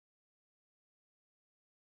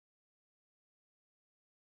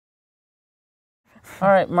All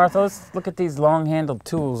right, Martha, let's look at these long-handled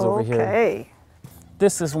tools over here. Okay.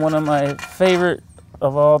 This is one of my favorite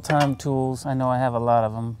of all-time tools. I know I have a lot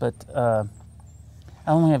of them, but I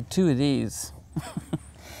only have 2 of these.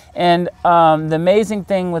 And the amazing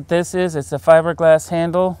thing with this is it's a fiberglass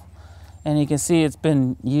handle, and you can see it's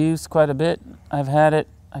been used quite a bit. I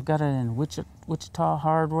got it in Wichita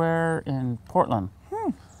Hardware in Portland.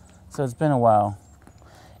 So it's been a while.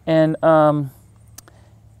 And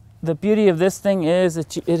the beauty of this thing is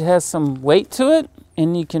that it has some weight to it,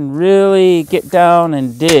 and you can really get down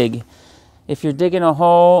and dig. If you're digging a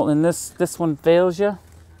hole and this one fails you,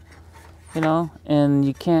 you know, and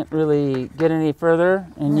you can't really get any further,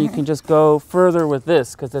 and you can just go further with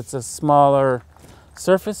this because it's a smaller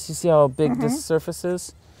surface. You see how big this surface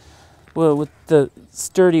is? Well, with the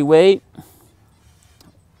sturdy weight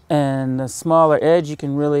and the smaller edge, you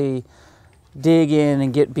can really dig in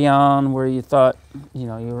and get beyond where you thought, you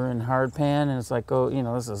know, you were in hard pan, and it's like, oh, you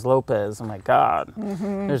know, this is Lopez. Oh my God.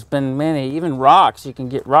 There's been many, even rocks. You can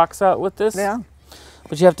get rocks out with this. Yeah.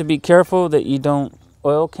 But you have to be careful that you don't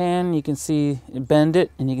oil can. You can see, bend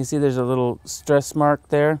it, and you can see there's a little stress mark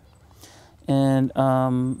there. And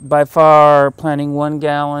by far, planting 1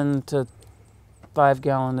 gallon to 5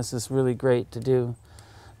 gallon, this is really great to do.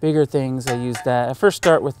 Bigger things, I use that. I first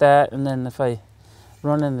start with that, and then if I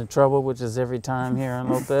run into trouble, which is every time here on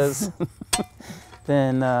Lopez,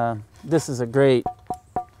 then this is a great,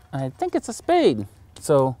 I think it's a spade.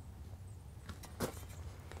 So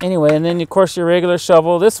anyway, and then of course your regular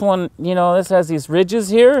shovel. This one, you know, this has these ridges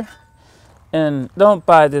here, and don't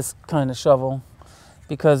buy this kind of shovel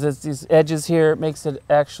because it's these edges here. It makes it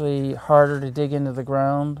actually harder to dig into the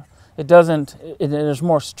ground. It doesn't, there's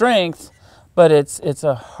more strength, but it's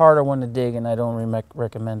a harder one to dig, and I don't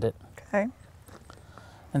recommend it. Okay.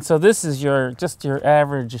 And so this is just your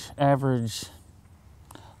average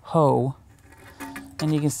hoe,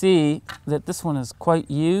 and you can see that this one is quite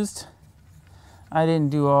used. I didn't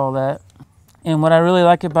do all that, and what I really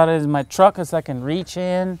like about it is my truck is I can reach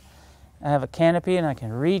in. I have a canopy, and I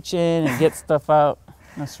can reach in and get stuff out.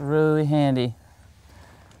 That's really handy.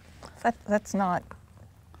 That's not.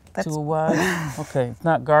 Tool wise. Okay, it's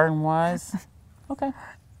not garden wise. Okay.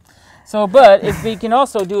 So, but if you can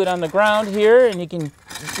also do it on the ground here, and you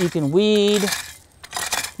can weed,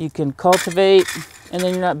 you can cultivate, and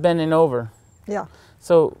then you're not bending over. Yeah.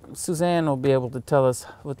 So Suzanne will be able to tell us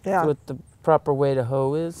what the proper way to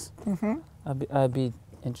hoe is. I'd be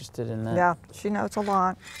interested in that. Yeah, she knows a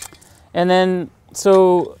lot. And then,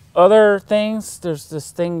 so other things, there's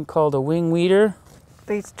this thing called a wing weeder.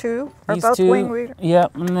 These 2 are These both 2, wing weeder?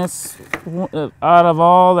 Yep, and this, out of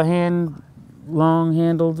all the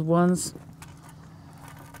long-handled ones,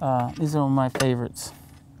 these are my favorites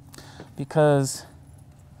because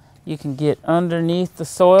you can get underneath the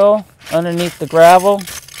soil, underneath the gravel.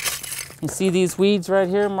 You see these weeds right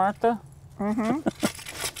here, Martha? And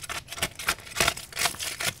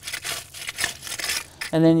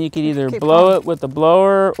then you could either blow it with a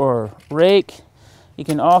blower or rake. You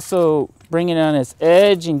can also bring it on its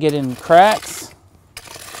edge and get in cracks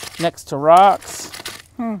next to rocks.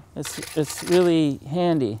 It's really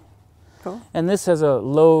handy. Cool. And this has a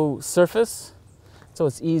low surface, so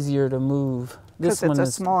it's easier to move. This one is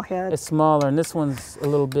a small head. It's smaller, and this one's a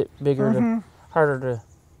little bit bigger, harder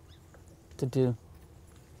to do.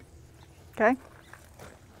 Okay.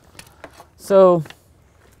 So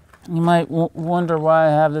you might wonder why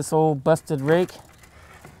I have this old busted rake.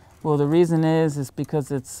 Well, the reason is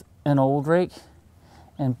because it's an old rake,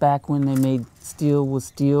 and back when they made steel with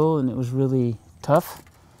steel, and it was really tough.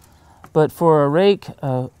 But for a rake,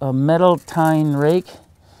 a metal tine rake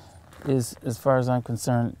is, as far as I'm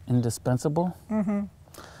concerned, indispensable. Do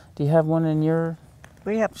you have one in your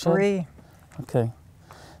We have shed? 3. Okay.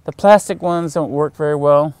 The plastic ones don't work very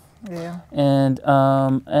well. Yeah. And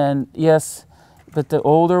yes, but the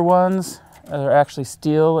older ones are actually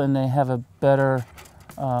steel, and they have a better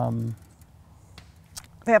They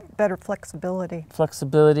have better flexibility.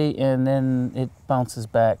 flexibility, and then it bounces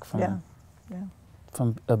back from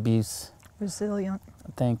from abuse. Resilient.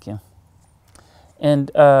 Thank you. And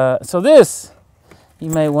so this, you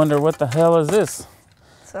may wonder, what the hell is this?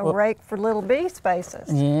 It's a rake for little bee spaces.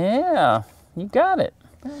 Yeah, you got it.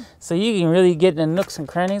 So you can really get in nooks and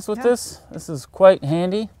crannies with this. This is quite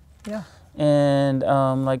handy. Yeah. And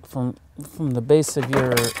like from the base of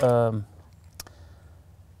your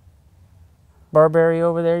barberry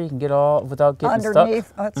over there, you can get all without getting Underneath.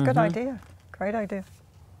 stuck. Oh, that's a good idea. Great idea.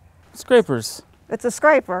 Scrapers. It's a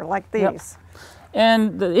scraper like these. Yep.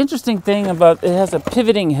 And the interesting thing about it has a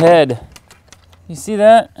pivoting head. You see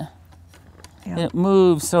that? Yeah. It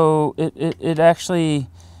moves, so it actually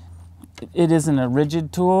it isn't a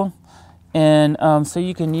rigid tool, and so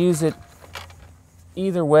you can use it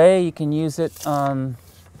either way. You can use it on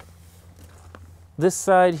this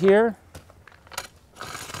side here,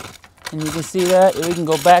 and you can see that we can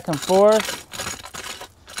go back and forth,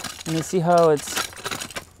 and you see how it's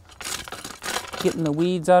getting the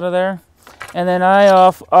weeds out of there. And then I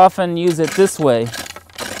often use it this way.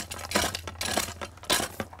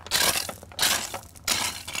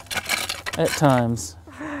 At times.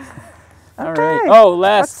 Okay. All right. Oh,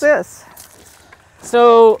 last. What's this?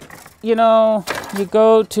 So, you know, you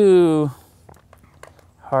go to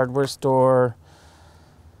hardware store,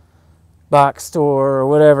 box store, or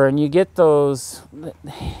whatever, and you get those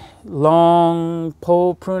long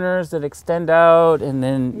pole pruners that extend out, and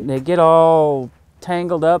then they get all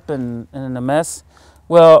tangled up and in a mess.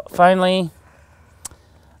 Well, finally,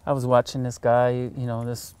 I was watching this guy, you know,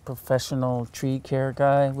 this professional tree care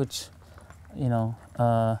guy, which, you know,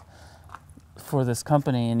 for this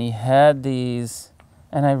company, and he had these,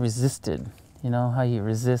 and I resisted. You know how you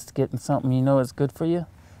resist getting something you know is good for you?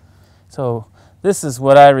 So this is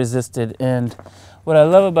what I resisted, and what I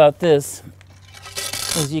love about this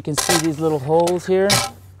is you can see these little holes here.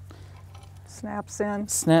 Snaps in.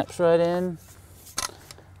 Snaps right in,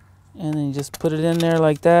 and then you just put it in there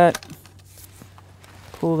like that.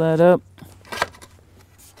 Pull that up.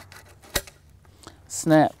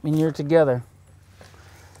 Snap, and you're together.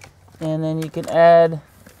 And then you can add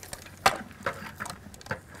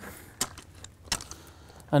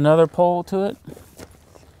another pole to it,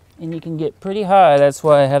 and you can get pretty high. That's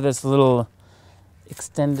why I have this little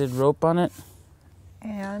extended rope on it.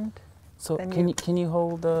 And so can you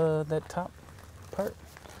hold that top part?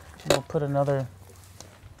 And we'll put another.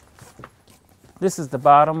 This is the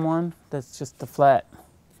bottom one. That's just the flat.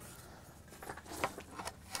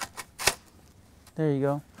 There you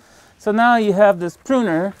go. So now you have this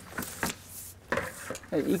pruner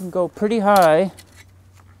that you can go pretty high,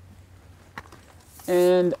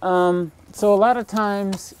 and so a lot of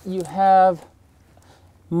times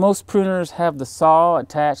most pruners have the saw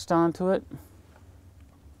attached onto it,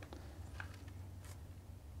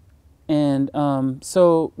 and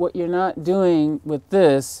so what you're not doing with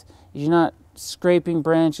this is you're not scraping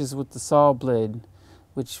branches with the saw blade,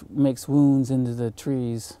 which makes wounds into the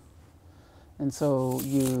trees. And so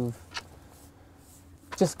you've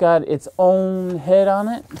just got its own head on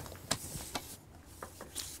it.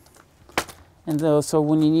 And so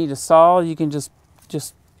when you need a saw, you can just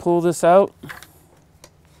pull this out,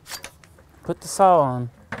 put the saw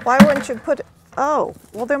on. Why wouldn't you put it? Oh,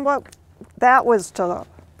 well then what? That was to.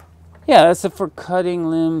 Yeah, that's for cutting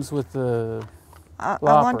limbs with the I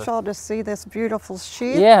want y'all to see this beautiful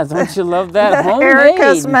sheep. Yeah, don't you love that? Homemade.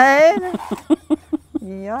 Erica's made.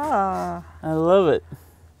 Yeah. I love it.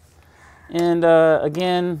 And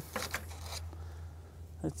again,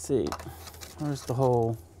 let's see, where's the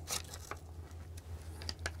hole?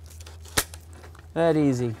 That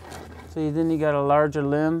easy. So then you got a larger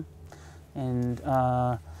limb, and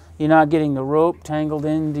you're not getting the rope tangled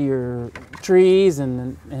into your trees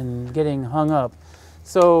and getting hung up.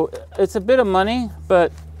 So it's a bit of money,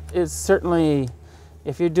 but it's certainly,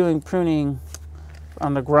 if you're doing pruning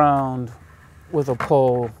on the ground with a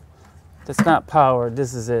pole that's not powered,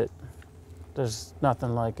 this is it. There's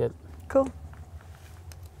nothing like it. Cool.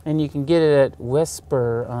 And you can get it at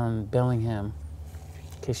Westspur on Bellingham,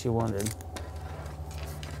 in case you wondered.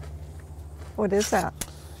 What is that?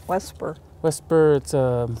 Westspur. Westspur, it's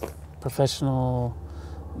a professional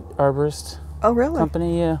arborist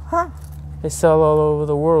company, yeah. Huh. They sell all over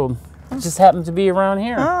the world. It just happens to be around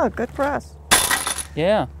here. Oh, good for us.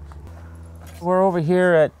 Yeah. We're over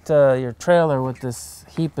here at your trailer with this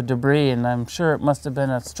heap of debris, and I'm sure it must have been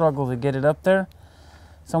a struggle to get it up there.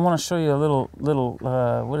 So I want to show you a little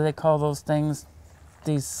what do they call those things?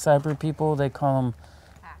 These cyber people, they call them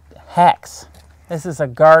hacks. This is a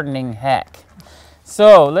gardening hack.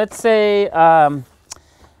 So let's say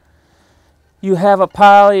you have a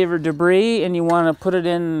pile of your debris and you want to put it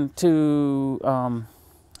into on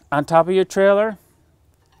top of your trailer.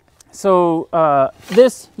 So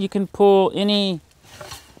this, you can pull any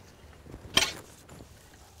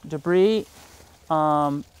debris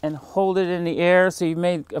and hold it in the air. So you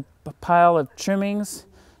made a pile of trimmings.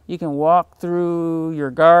 You can walk through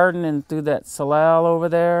your garden and through that salal over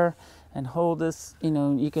there and hold this, you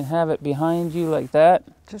know, you can have it behind you like that.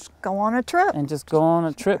 Just go on a trip. And just go on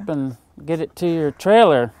a trip and get it to your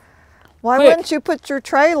trailer. Why quick. wouldn't you put your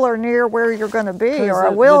trailer near where you're going to be, or a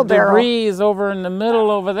The wheelbarrow? debris is over in the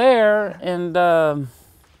middle over there, and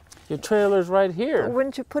your trailer's right here.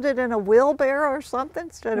 Wouldn't you put it in a wheelbarrow or something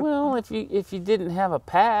instead of? Well, if you didn't have a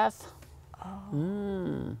path.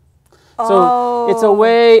 Oh. So it's a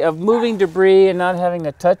way of moving debris and not having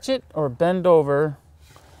to touch it or bend over.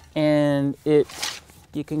 And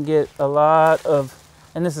you can get a lot of,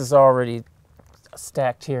 and this is already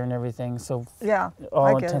stacked here and everything. So Yeah,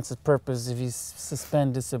 all intents and purposes, if you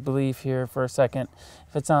suspend disbelief here for a second,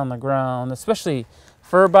 if it's on the ground, especially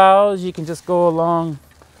fir boughs, you can just go along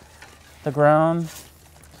the ground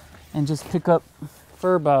and just pick up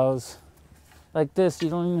fir boughs like this. You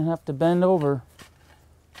don't even have to bend over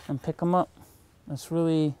and pick them up. That's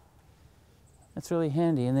really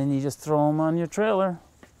handy. And then you just throw them on your trailer,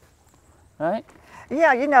 right?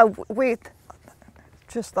 Yeah, you know, we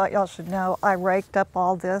just thought y'all should know I raked up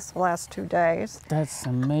all this the last 2 days. That's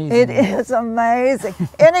amazing. It is amazing.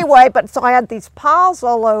 Anyway, but so I had these piles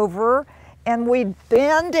all over, and we'd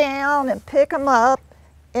bend down and pick them up.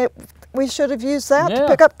 We should have used that to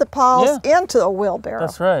pick up the piles into a wheelbarrow.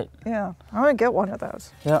 That's right. Yeah, I'm gonna get one of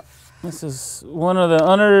those. Yeah, this is one of the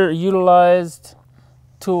underutilized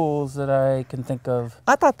tools that I can think of.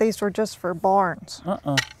 I thought these were just for barns.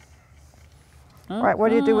 Right, what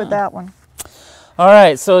do you do with that one? All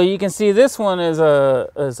right, so you can see this one is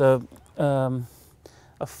a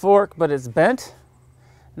fork, but it's bent.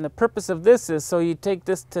 And the purpose of this is so you take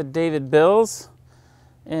this to David Bill's,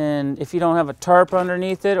 and if you don't have a tarp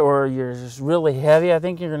underneath it or you're just really heavy, I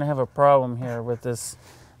think you're gonna have a problem here with this.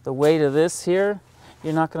 The weight of this here,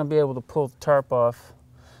 you're not gonna be able to pull the tarp off.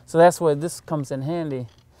 So that's why this comes in handy.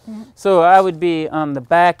 So I would be on the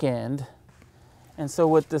back end. And so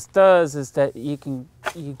what this does is that you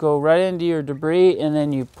go right into your debris and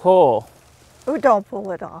then you pull. Oh, don't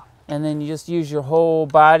pull it off. And then you just use your whole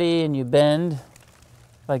body and you bend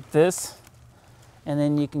like this. And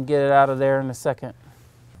then you can get it out of there in a second.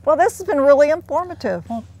 Well, this has been really informative.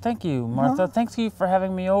 Well, thank you, Martha. Thank you for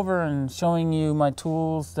having me over and showing you my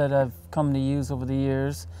tools that I've come to use over the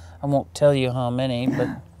years. I won't tell you how many, but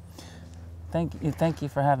thank you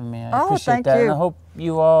for having me. I appreciate that. You. And I hope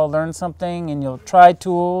you all learn something and you'll try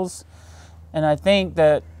tools. And I think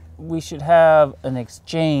that we should have an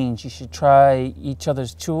exchange. You should try each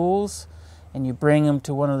other's tools and you bring them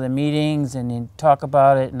to one of the meetings and you talk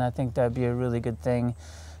about it, and I think that'd be a really good thing.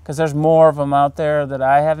 Because there's more of them out there that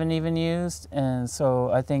I haven't even used, and so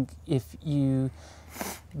I think if you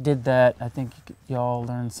did that, I think you all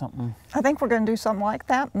learn something. I think we're going to do something like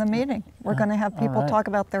that in the meeting. We're going to have people talk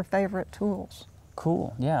about their favorite tools.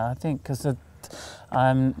 Cool. Yeah, I think because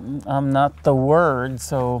I'm not the word,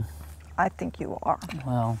 so. I think you are.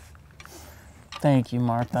 Well, thank you,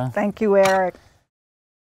 Martha. Thank you, Eric.